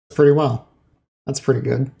pretty well. That's pretty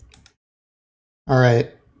good. All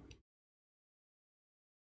right.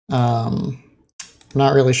 I'm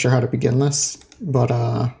not really sure how to begin this, but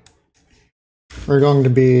we're going to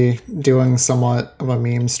be doing somewhat of a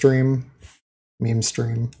meme stream. Meme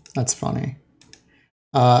stream. That's funny.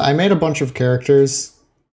 I made a bunch of characters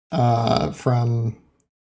from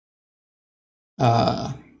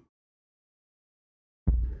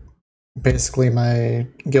basically my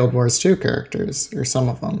Guild Wars 2 characters, or some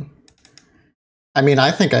of them. I mean,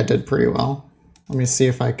 I think I did pretty well. Let me see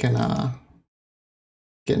if I can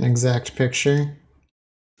get an exact picture.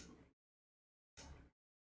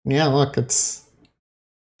 Yeah, look, it's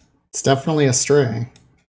definitely a stray.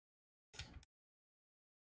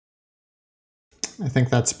 I think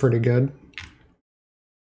that's pretty good.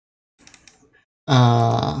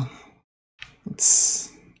 Let's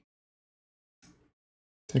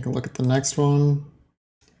take a look at the next one.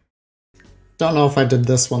 Don't know if I did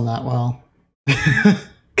this one that well.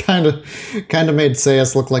 kind of made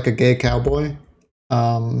Sayus look like a gay cowboy.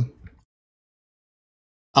 Although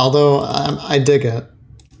I dig it.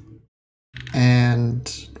 And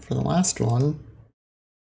for the last one,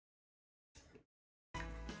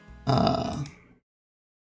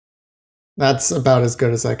 that's about as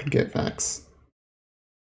good as I could get, Vex.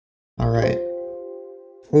 Alright.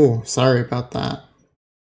 Ooh, sorry about that.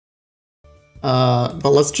 But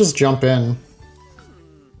let's just jump in.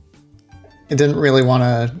 I didn't really want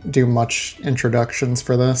to do much introductions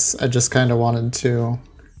for this. I just kind of wanted to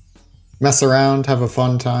mess around, have a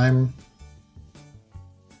fun time.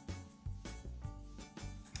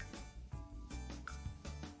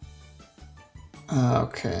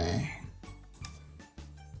 Okay.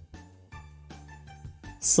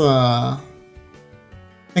 So, I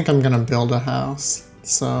think I'm gonna build a house,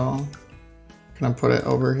 so I'm gonna put it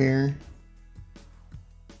over here.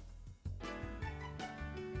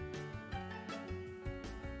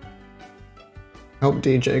 Hope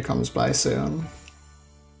DJ comes by soon.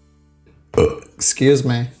 Excuse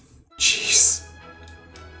me. Jeez.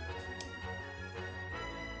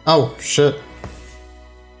 Oh, shit.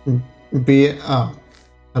 Oh,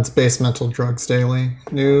 that's Base Mental Drugs Daily.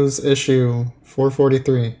 News issue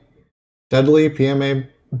 443. Deadly PMA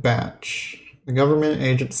batch. The government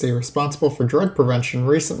agency responsible for drug prevention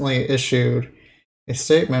recently issued a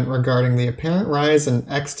statement regarding the apparent rise in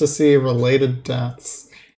ecstasy-related deaths.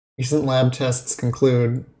 Recent lab tests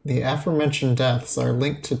conclude the aforementioned deaths are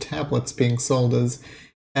linked to tablets being sold as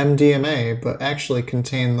MDMA, but actually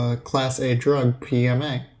contain the Class A drug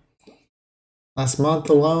PMA. Last month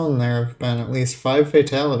alone, there have been at least 5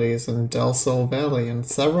 fatalities in Del Sol Valley and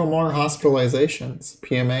several more hospitalizations.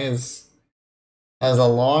 PMA has a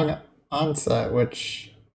long onset,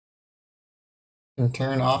 which in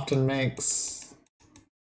turn often makes...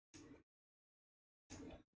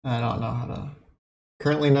 I don't know how to...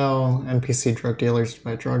 Currently no NPC drug dealers to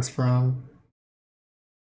buy drugs from.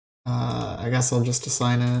 I guess I'll just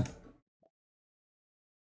assign it.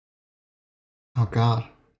 Oh god.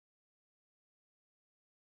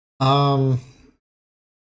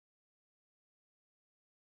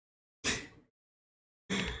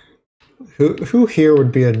 Who here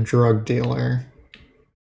would be a drug dealer?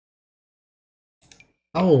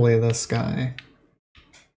 Probably this guy.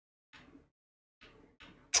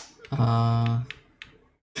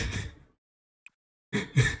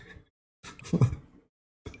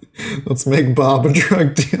 Let's make Bob a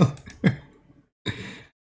drug dealer.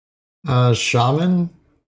 Shaman?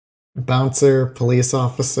 Bouncer, police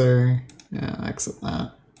officer. Yeah, exit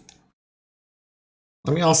that.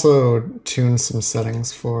 Let me also tune some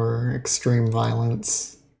settings for extreme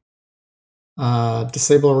violence.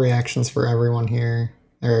 Disable reactions for everyone here.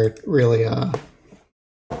 They're really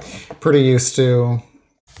pretty used to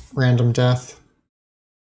random death.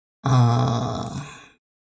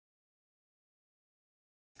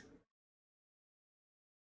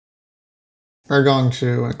 We're going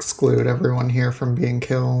to exclude everyone here from being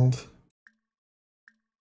killed.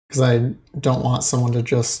 Because I don't want someone to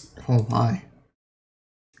just... Oh my.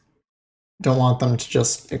 Don't want them to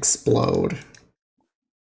just explode.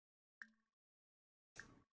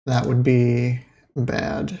 That would be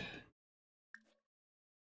bad.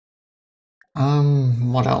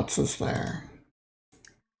 What else is there?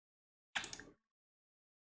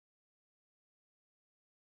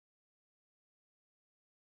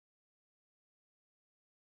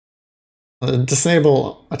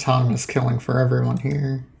 Disable autonomous killing for everyone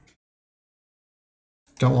here.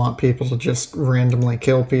 Don't want people to just randomly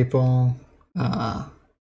kill people.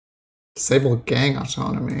 Disable gang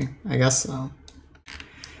autonomy. I guess so.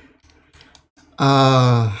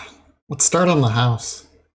 Let's start on the house.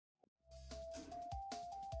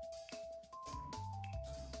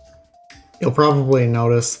 You'll probably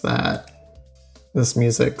notice that this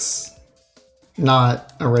music's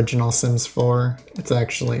not original Sims 4, it's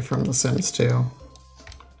actually from The Sims 2.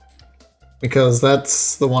 Because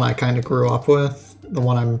that's the one I kind of grew up with, the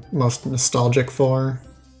one I'm most nostalgic for.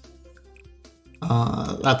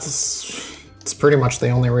 It's pretty much the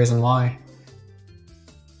only reason why.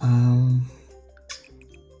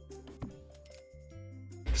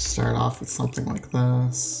 Start off with something like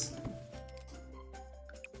this.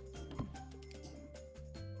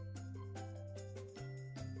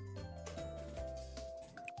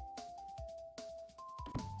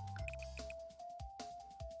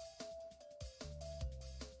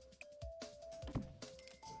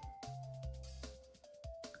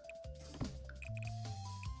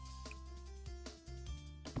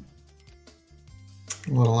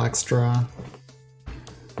 A little extra.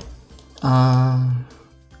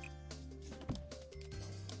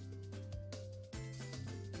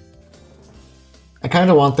 I kind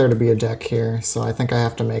of want there to be a deck here, so I think I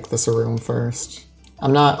have to make this a room first.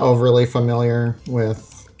 I'm not overly familiar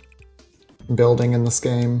with building in this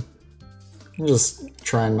game. I'm just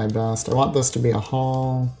trying my best. I want this to be a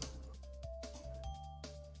hall.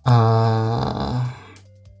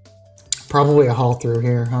 Probably a hall through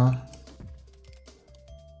here, huh?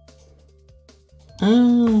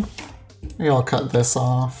 Maybe I'll cut this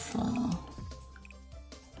off.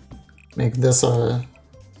 Make this a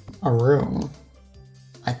room,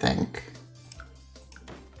 I think.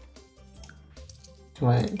 Do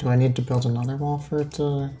I need to build another wall for it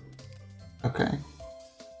to... Okay.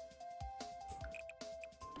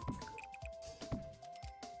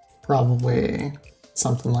 Probably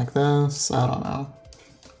something like this, I don't know.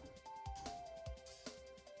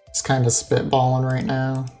 Just kind of spitballing right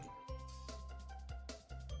now.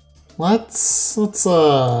 Let's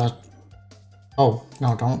oh,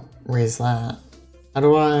 no, don't raise that. How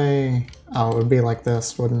do I... Oh, it would be like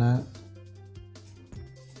this, wouldn't it?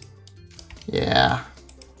 Yeah.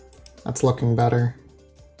 That's looking better.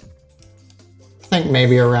 I think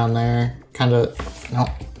maybe around there. Kinda... Nope.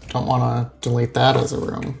 Don't want to delete that as a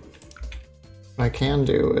room. What I can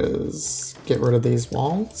do is get rid of these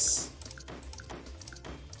walls.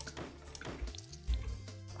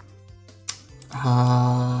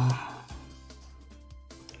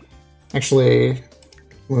 Actually,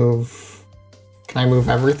 move... Can I move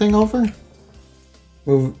everything over?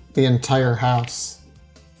 Move the entire house.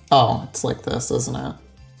 Oh, it's like this, isn't it?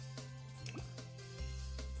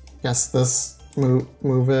 Guess this,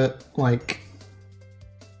 move it, like,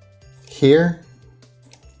 here?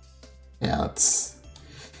 Yeah, that's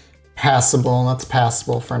passable. That's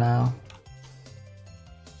passable for now.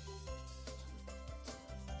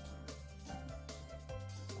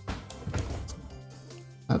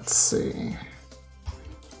 Let's see.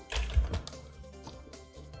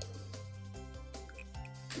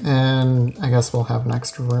 And I guess we'll have an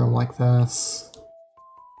extra room like this.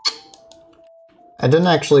 I didn't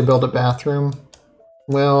actually build a bathroom.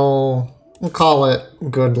 We'll call it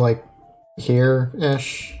good, like,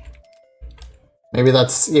 here-ish. Maybe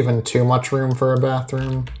that's even too much room for a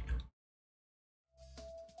bathroom.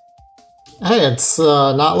 Hey, it's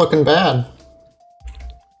not looking bad.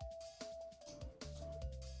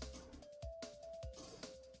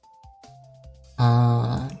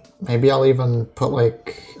 Maybe I'll even put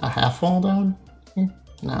like a half wall down?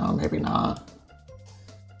 No, maybe not.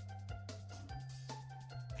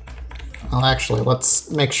 Well, actually,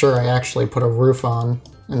 let's make sure I actually put a roof on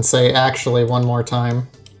and say actually one more time.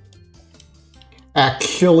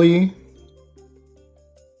 Actually.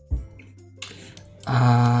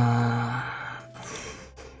 I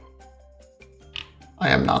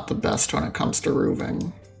am not the best when it comes to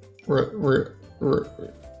roofing. Roofing?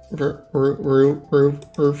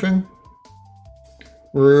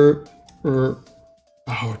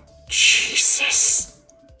 Oh, Jesus.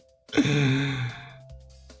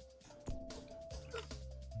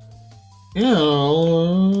 Yeah.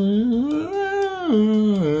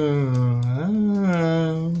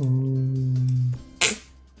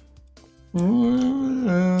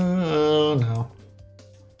 Oh, no.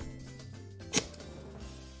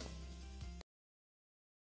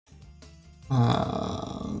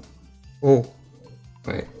 Oh,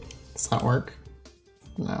 wait, does that work?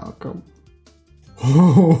 No, go.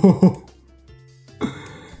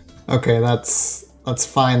 Okay, that's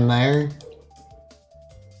fine there.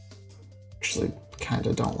 Actually, kind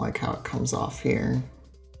of don't like how it comes off here.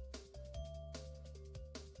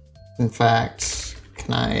 In fact,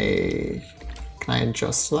 can I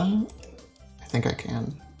adjust that? I think I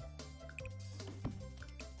can.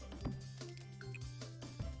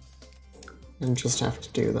 And just have to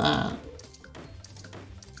do that.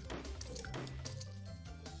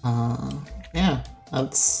 Yeah,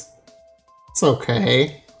 it's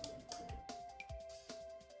okay.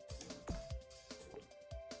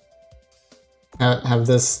 Have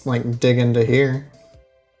this, like, dig into here.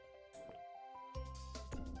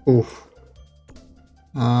 Oof.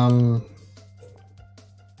 The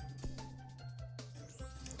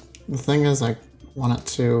thing is, I want it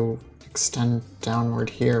to extend downward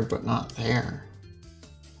here, but not there.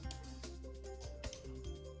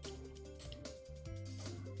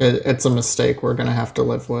 It's a mistake we're gonna have to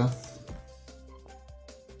live with.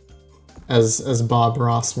 As Bob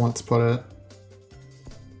Ross once put it.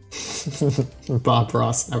 Bob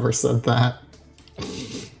Ross never said that.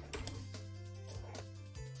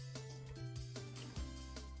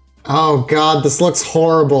 Oh god, this looks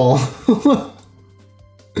horrible.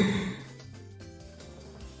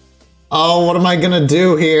 Oh, what am I gonna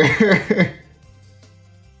do here?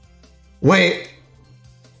 Wait.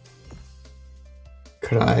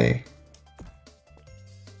 Could I?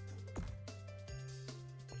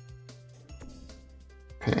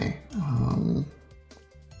 Okay,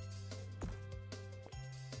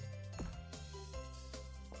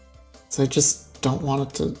 so I just don't want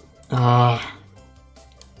it to,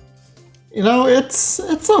 you know, it's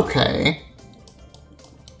okay.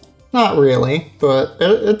 Not really, but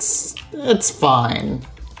it's fine.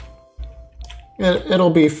 It'll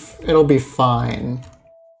be fine.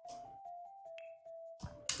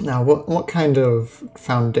 Now, what kind of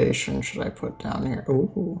foundation should I put down here?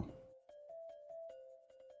 Ooh.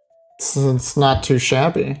 It's not too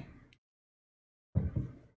shabby.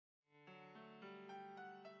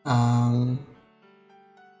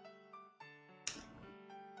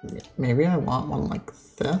 Maybe I want one like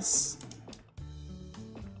this.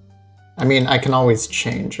 I mean, I can always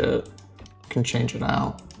change it. I can change it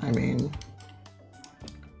out. I mean,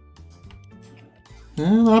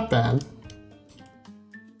 not bad.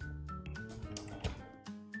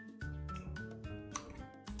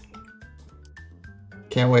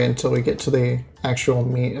 Can't wait until we get to the actual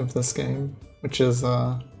meat of this game, which is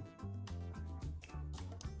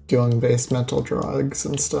doing base metal drugs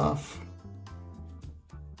and stuff.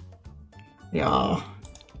 Yeah.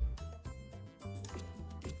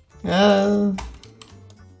 Yeah.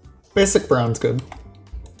 Basic brown's good.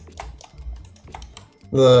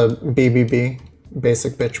 The BBB,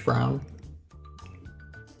 basic bitch brown.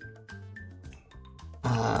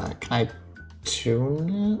 Can I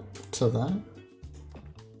tune it to that?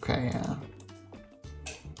 Okay, yeah.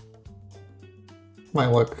 Might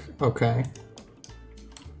look okay.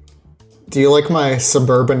 Do you like my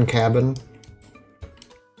suburban cabin?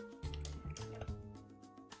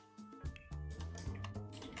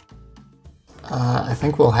 I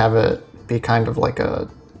think we'll have it be kind of like a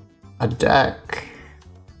deck.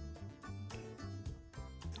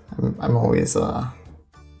 I'm always a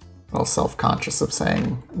little self-conscious of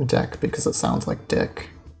saying deck because it sounds like dick.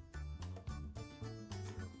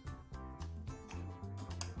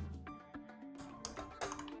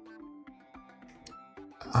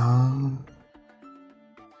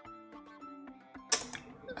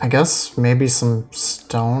 I guess maybe some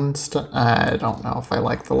stone stuff. I don't know if I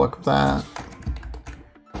like the look of that.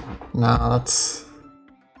 No, it's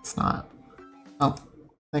not. Oh,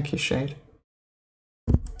 thank you, Shade.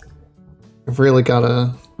 I've really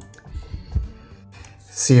gotta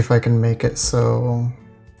see if I can make it so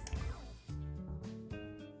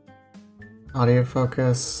audio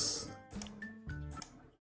focus.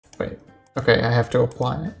 Wait, okay, I have to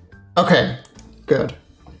apply it. Okay, good.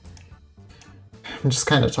 I'm just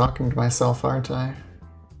kind of talking to myself, aren't I?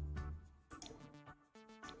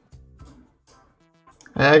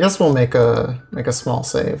 I guess we'll make a small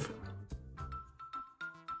save.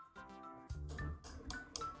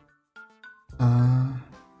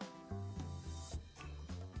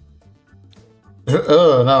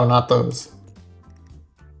 Oh no, not those.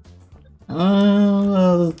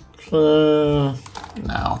 No.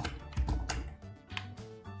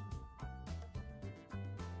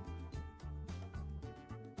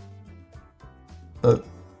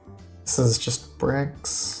 This is just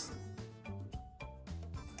bricks.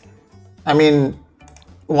 I mean,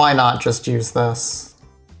 why not just use this?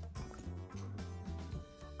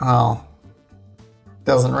 Well,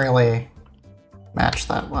 doesn't really match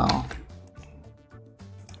that well.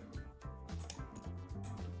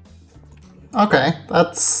 Okay,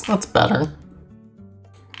 that's better.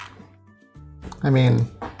 I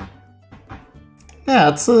mean, yeah,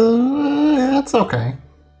 it's okay.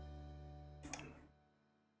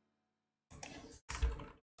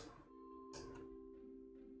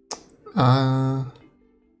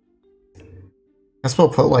 Guess we'll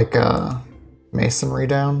put like masonry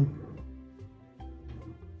down.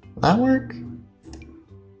 That work?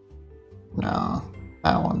 No,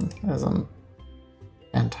 that one isn't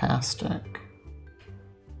fantastic.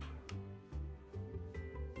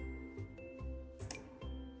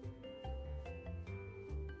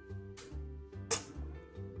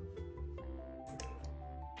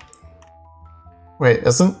 Wait,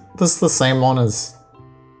 isn't this the same one as...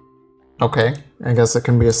 Okay, I guess it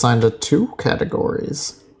can be assigned to 2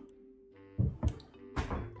 categories.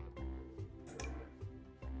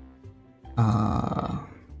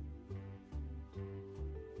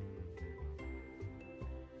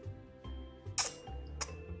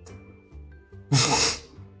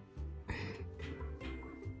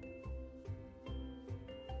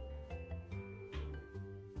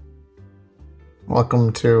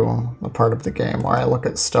 Welcome to the part of the game where I look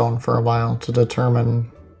at stone for a while to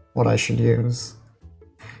determine what I should use.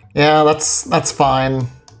 Yeah, that's fine.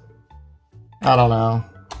 I don't know.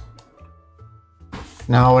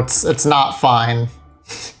 No, it's not fine.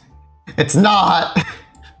 It's not!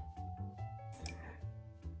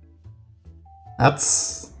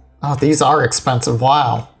 That's... Oh, these are expensive,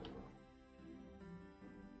 wow.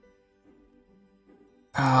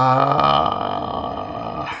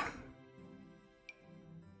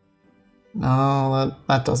 No,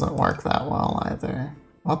 that doesn't work that well either.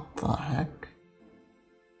 What the heck?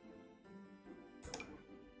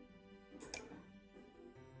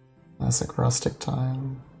 Classic rustic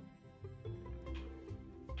tile.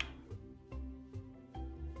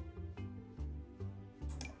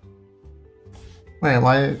 Wait,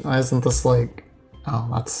 why isn't this like... Oh,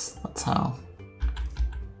 that's how.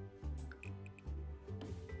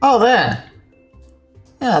 Oh, there!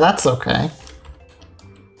 Yeah, that's okay.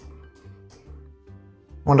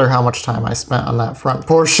 Wonder how much time I spent on that front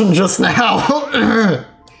portion just now.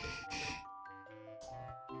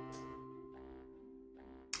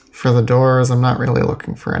 For the doors, I'm not really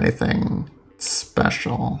looking for anything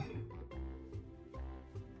special.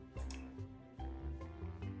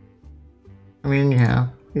 I mean, yeah,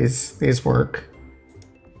 these work.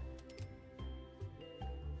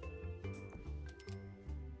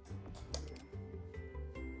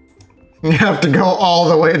 You have to go all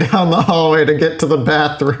the way down the hallway to get to the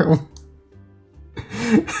bathroom.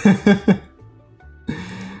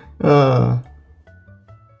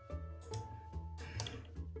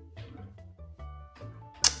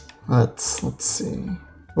 Let's see.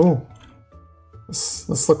 Oh,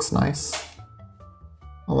 this looks nice.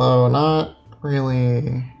 Although not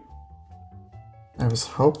really I was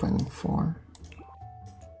hoping for.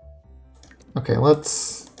 Okay,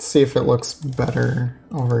 let's see if it looks better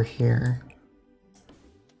over here.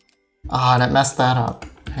 Ah, and it messed that up.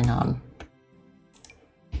 Hang on.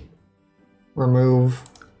 Remove.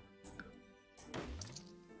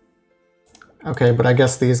 Okay, but I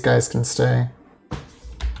guess these guys can stay.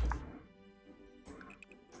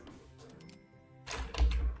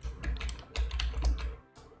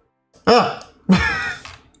 Ah!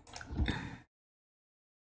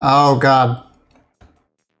 Oh god.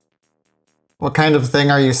 What kind of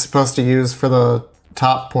thing are you supposed to use for the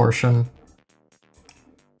top portion?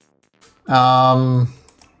 Oh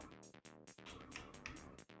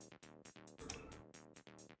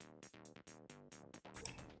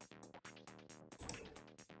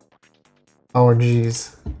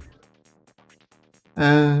geez.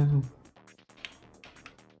 Wait,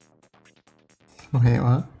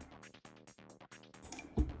 what?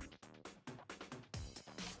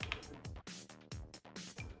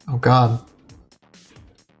 Oh god.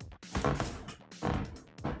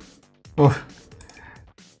 What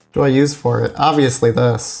do I use for it? Obviously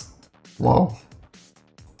this. Whoa.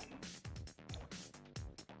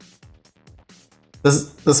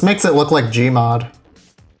 This makes it look like Gmod.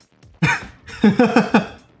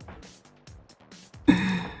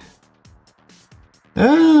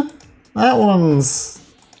 That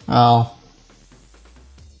one's... well,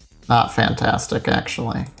 not fantastic,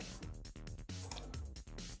 actually.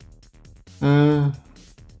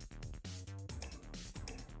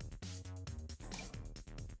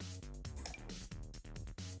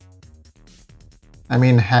 I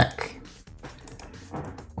mean, heck.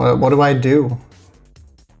 What do I do?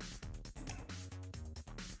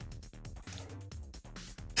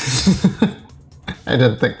 I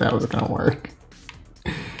didn't think that was gonna work.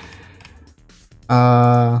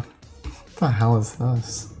 What the hell is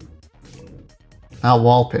this? Not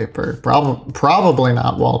wallpaper. Probably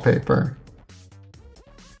not wallpaper.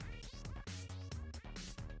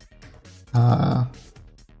 I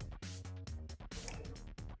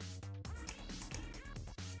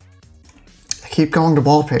keep going to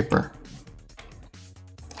wallpaper.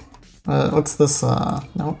 What's this?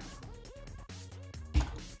 Nope.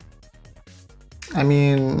 I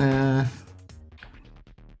mean,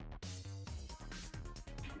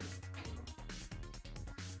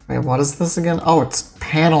 wait, what is this again? Oh, it's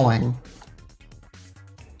paneling.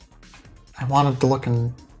 I wanted to look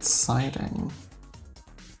in siding.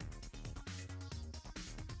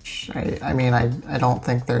 I mean, I don't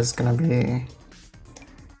think there's gonna be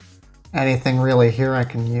anything really here I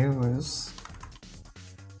can use.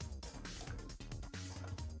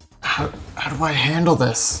 How do I handle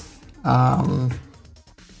this?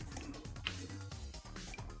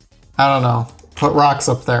 I don't know. Put rocks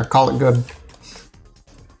up there, call it good.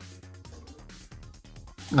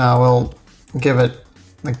 No, we'll give it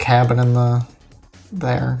the cabin in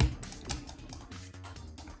there.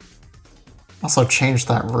 Also change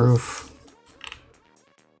that roof.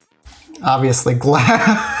 Obviously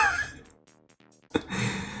glass.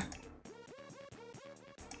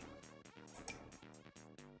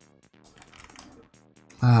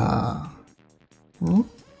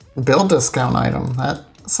 Build discount item. That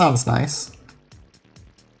sounds nice.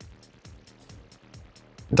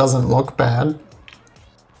 Doesn't look bad.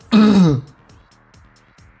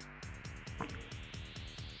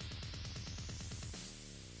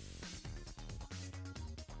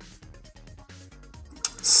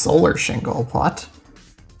 Solar shingle, what?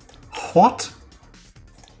 What?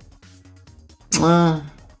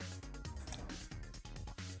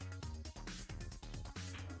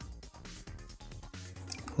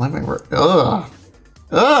 Living room. Ugh.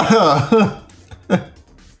 Ugh.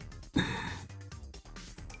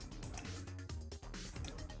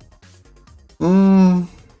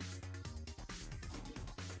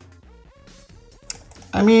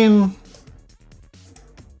 I mean,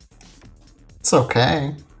 it's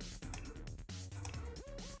okay.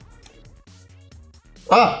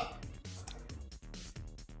 Ah!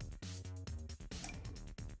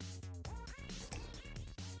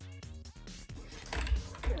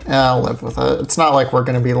 Yeah, I'll live with it. It's not like we're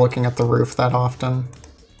going to be looking at the roof that often.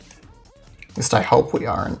 At least I hope we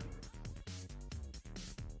aren't.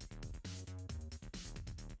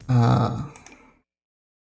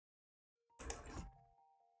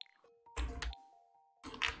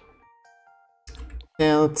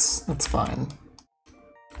 Yeah, that's fine.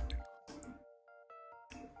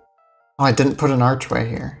 Oh, I didn't put an archway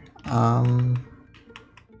here. They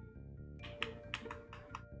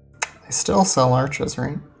still sell arches,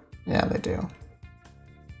 right? Yeah, they do.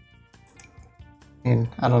 I mean,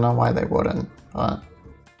 I don't know why they wouldn't, but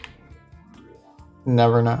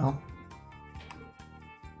never know.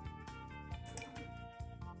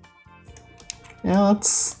 Yeah,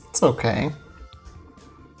 it's okay.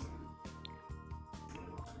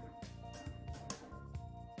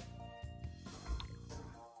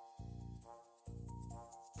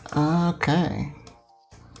 Okay.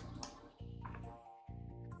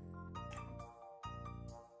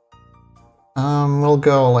 We'll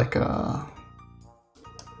go like a...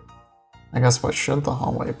 I guess what should the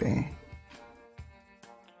hallway be?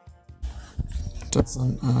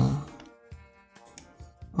 Doesn't, oh.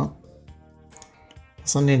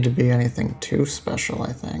 Doesn't need to be anything too special,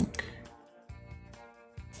 I think.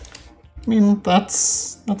 I mean,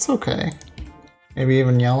 that's okay. Maybe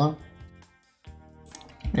even yellow?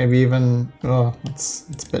 Maybe even... oh, it's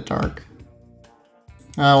a bit dark.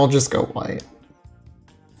 We'll just go white.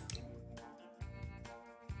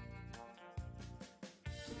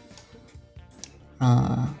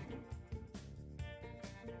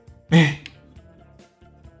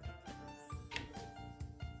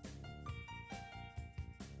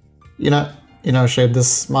 You know, Shade,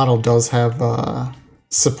 this model does have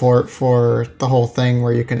support for the whole thing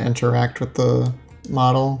where you can interact with the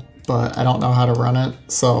model, but I don't know how to run it,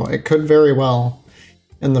 so it could very well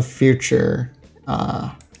in the future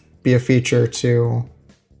be a feature to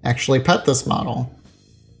actually pet this model.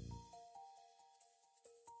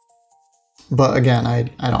 But again, I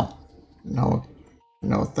don't know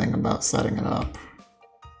a thing about setting it up.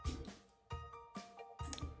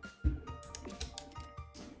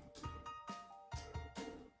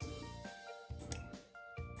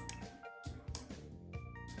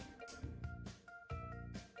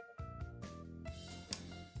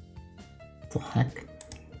 What the heck?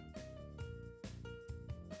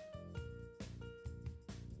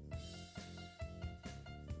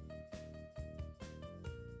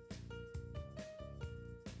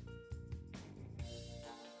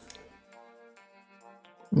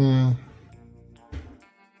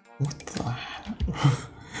 What the heck?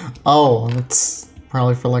 Oh, it's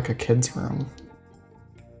probably for like a kid's room.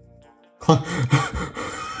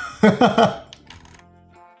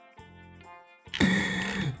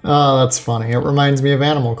 Oh, that's funny. It reminds me of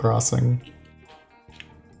Animal Crossing.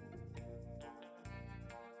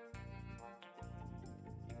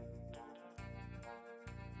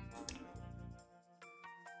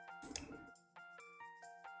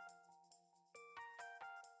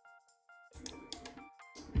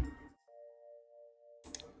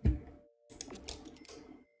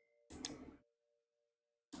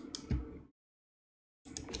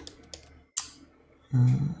 I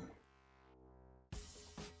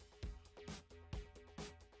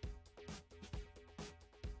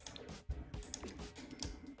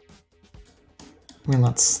mean,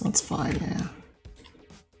 that's fine, yeah.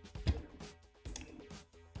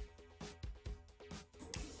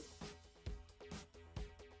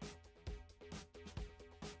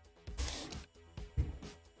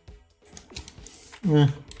 Yeah.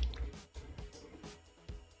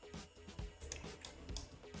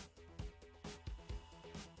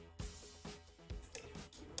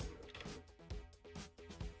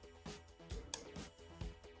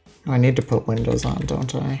 I need to put windows on,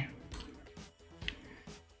 don't I?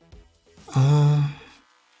 Oh,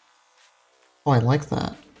 I like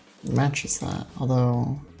that. It matches that.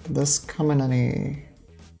 Although, did this come in any...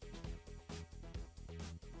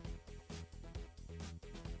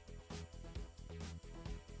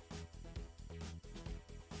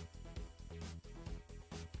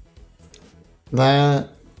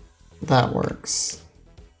 That works.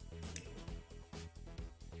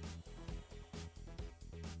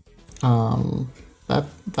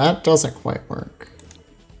 That doesn't quite work.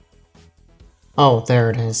 Oh, there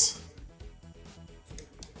it is.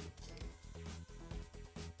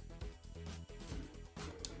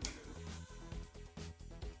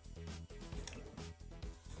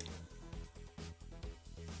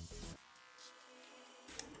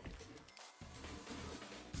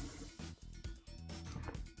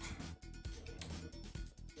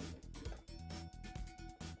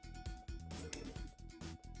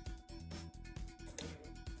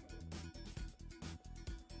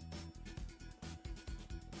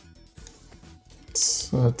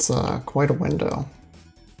 It's quite a window.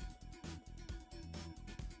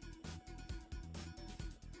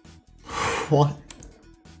 What?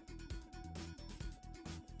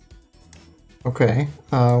 Okay,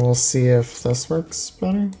 we'll see if this works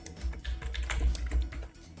better.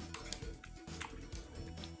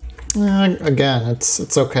 Again,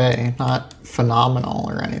 it's okay, not phenomenal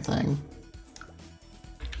or anything.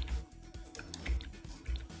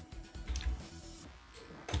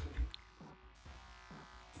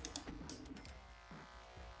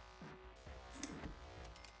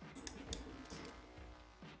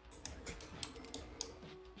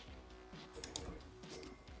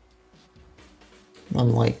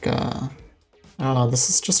 I'm like, I don't know, this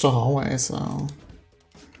is just a hallway, so...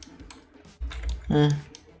 Is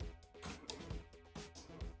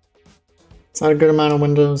that a good amount of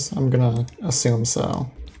windows? I'm gonna assume so.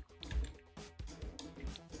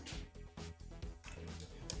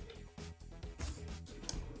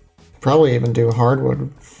 Probably even do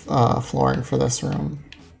hardwood flooring for this room.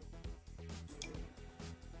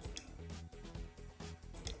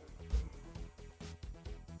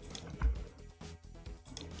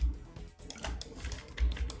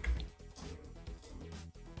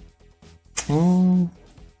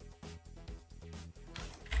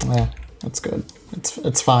 Yeah, that's good.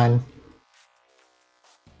 It's fine.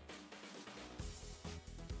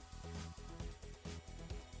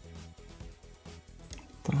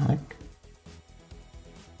 The heck?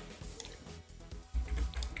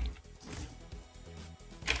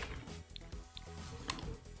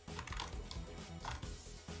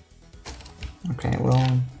 Okay,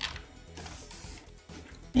 well...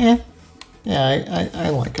 Yeah, I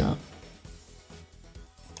like it.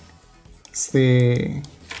 Is the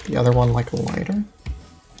other one like lighter?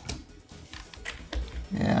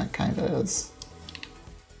 Yeah, it kinda is.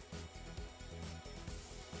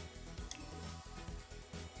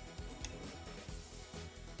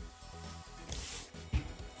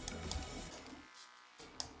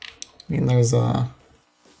 I mean, there's not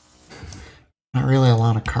really a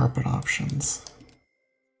lot of carpet options.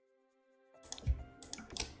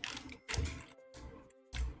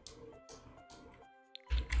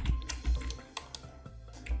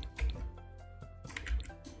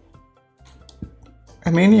 I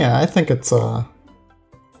mean, yeah, I think it's a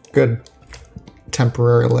good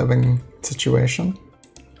temporary living situation.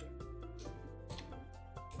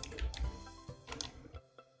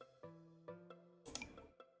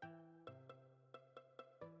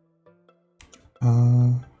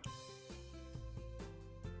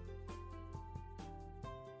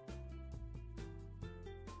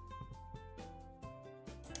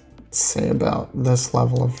 Let's say about this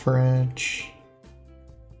level of fridge.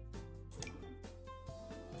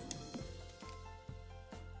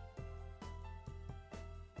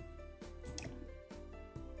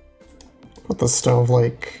 Put the stove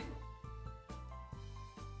like...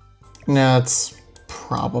 No, it's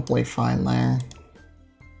probably fine there.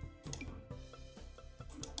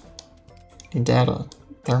 You'd add a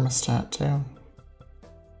thermostat too.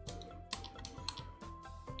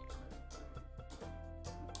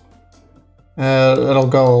 It'll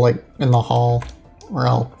go like in the hall, or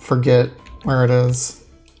I'll forget where it is.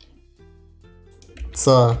 It's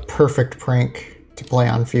a perfect prank to play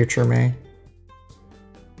on future me.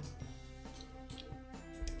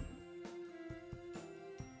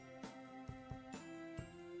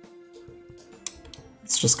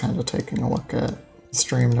 It's just kind of taking a look at the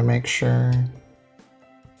stream to make sure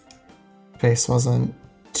face wasn't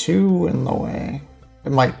too in the way.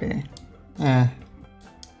 It might be. Eh.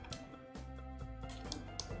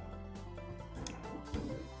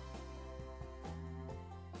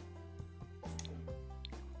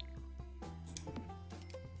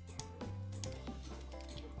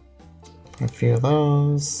 Put a few of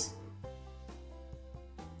those.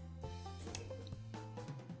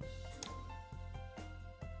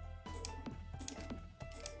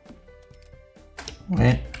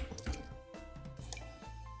 Wait.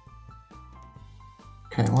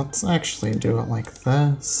 Okay, let's actually do it like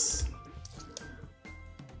this.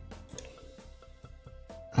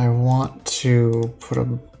 I want to put a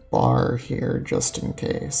bar here just in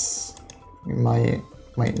case. We might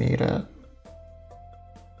need it.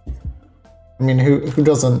 I mean, who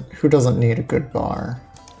doesn't need a good bar?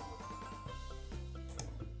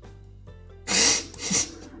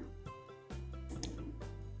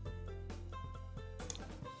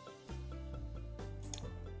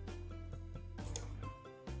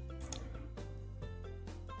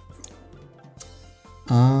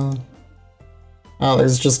 Oh,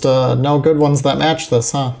 there's just no good ones that match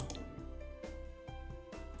this, huh?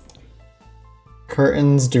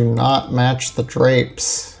 Curtains do not match the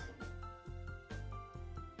drapes.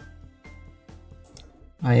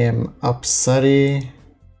 I am upsetty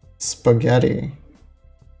spaghetti.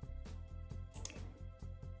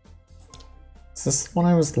 Is this the one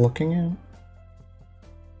I was looking at?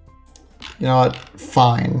 You know what?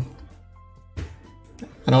 Fine.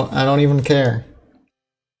 I don't even care.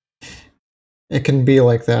 It can be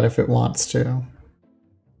like that if it wants to.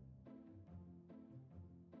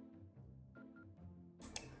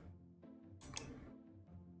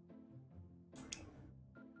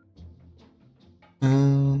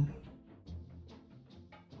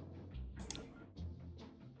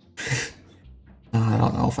 I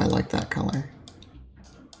don't know if I like that color.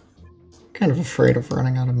 Kind of afraid of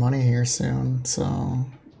running out of money here soon, so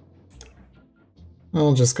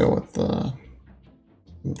I'll just go with the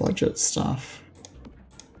budget stuff.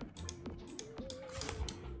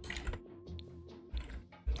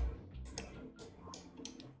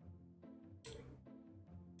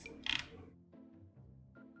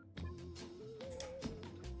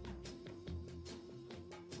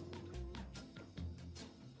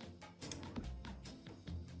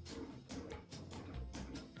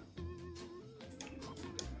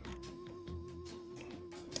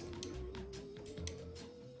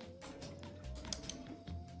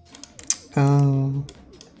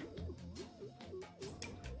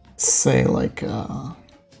 Say like,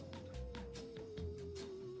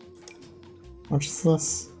 what is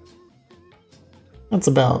this? That's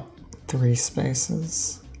about 3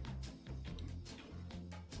 spaces.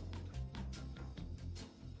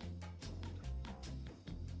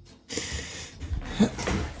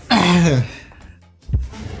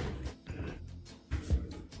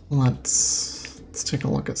 Let's take a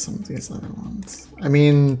look at some of these other ones. I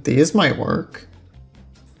mean, these might work.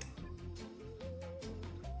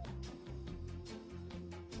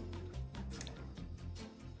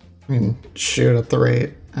 I mean, shoot, at the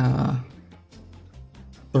rate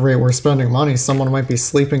we're spending money, someone might be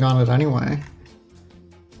sleeping on it anyway.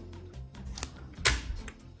 I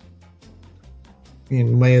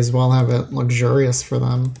mean, may as well have it luxurious for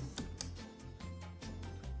them.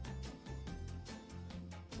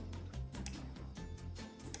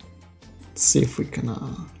 Let's see if we can,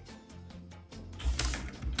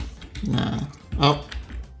 nah. Oh.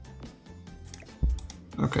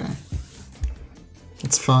 Okay.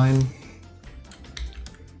 It's fine.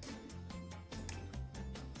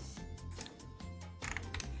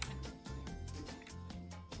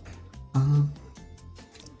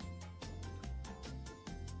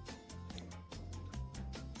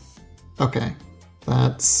 Okay,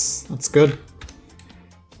 that's good.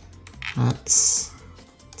 That's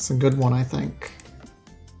a good one, I think.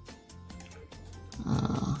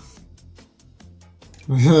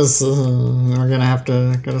 We're gonna have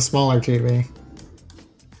to get a smaller TV.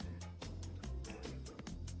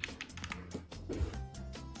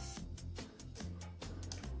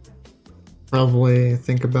 Probably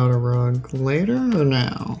think about a rug later or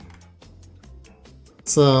now.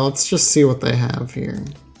 So let's just see what they have here.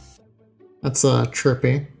 That's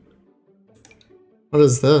trippy. What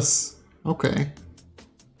is this? Okay.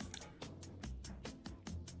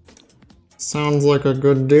 Sounds like a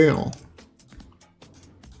good deal.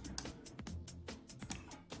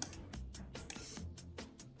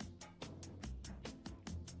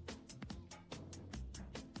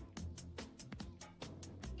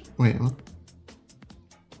 Wait, what?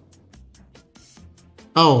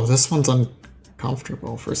 Oh, this one's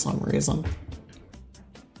uncomfortable for some reason.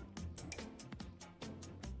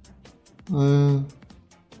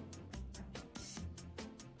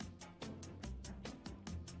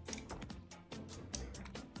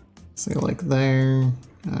 See, like there.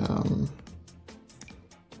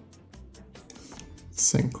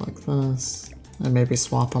 Sync like this. And maybe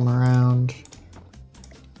swap them around.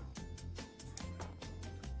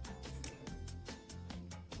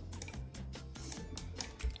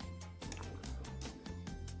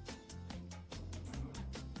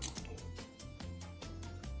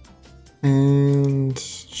 And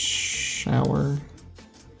shower.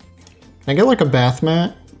 Can I get like a bath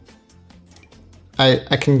mat?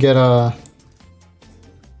 I can get a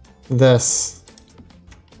this.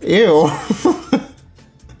 Ew.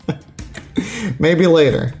 Maybe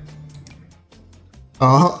later.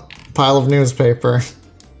 Oh, pile of newspaper.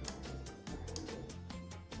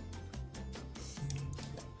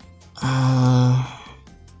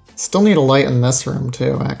 Still need a light in this room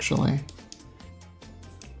too, actually.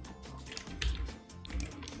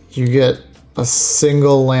 You get a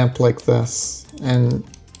single lamp like this, and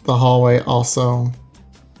the hallway also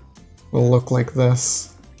will look like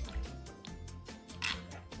this.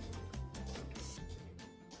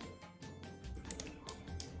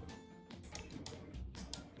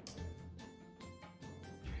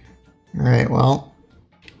 Alright, well,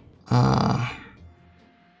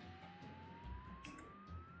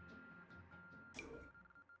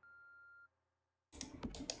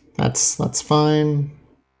 that's fine.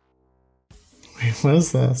 Wait, what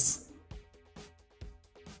is this?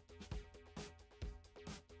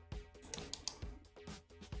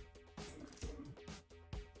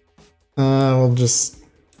 We'll just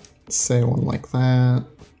say one like that.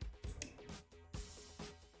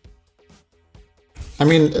 I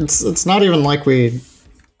mean, it's not even like we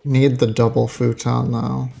need the double futon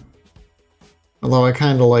though. Although I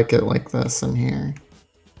kind of like it like this in here.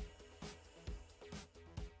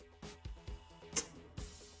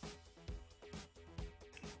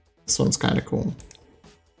 This one's kind of cool.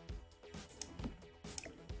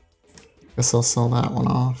 Guess I'll sell that one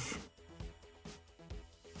off.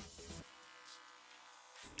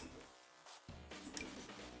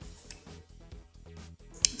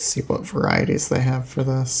 See what varieties they have for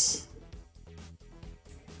this.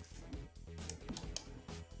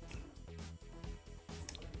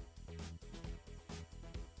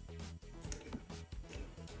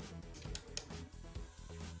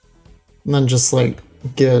 And then just like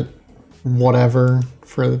get whatever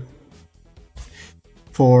for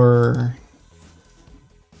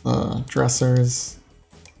dressers.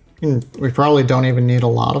 We probably don't even need a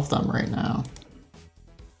lot of them right now.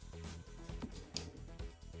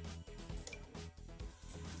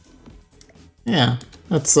 Yeah,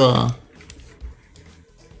 that's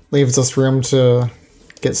leaves us room to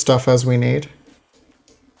get stuff as we need.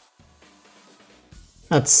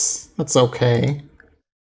 That's okay.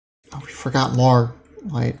 Oh, we forgot more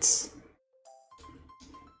lights.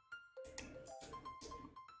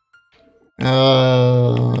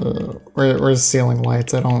 Where's ceiling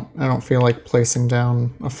lights? I don't feel like placing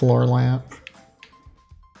down a floor lamp.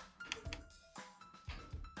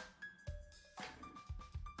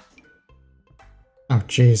 Oh,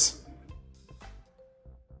 jeez.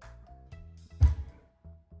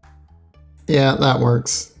 Yeah, that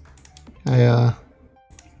works. I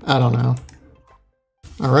don't know.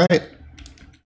 All right.